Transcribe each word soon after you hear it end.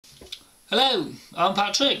Hello, I'm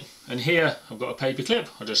Patrick, and here I've got a paper clip.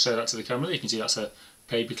 I'll just show that to the camera. You can see that's a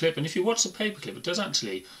paper clip, and if you watch the paper clip, it does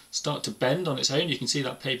actually start to bend on its own. You can see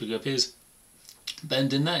that paper clip is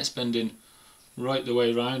bending there. It's bending right the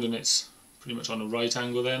way around, and it's pretty much on a right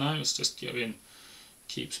angle there now. It's just going,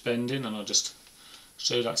 keeps bending, and I'll just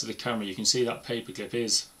show that to the camera. You can see that paper clip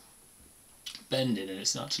is bending, and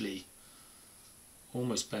it's actually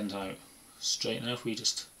almost bent out straight now. If we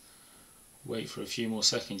just wait for a few more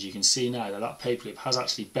seconds, you can see now that that paper clip has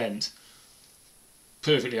actually bent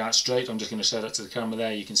perfectly out straight. I'm just going to show that to the camera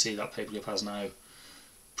there. You can see that paper clip has now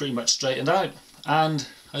pretty much straightened out, and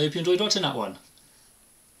I hope you enjoyed watching that one.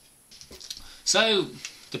 So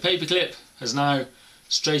the paper clip has now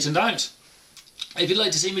straightened out. If you'd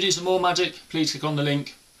like to see me do some more magic, please click on the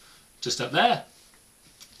link just up there.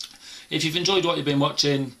 If you've enjoyed what you've been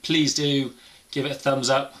watching, please do give it a thumbs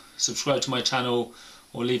up, subscribe to my channel,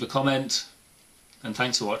 or leave a comment, and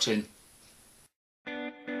thanks for watching.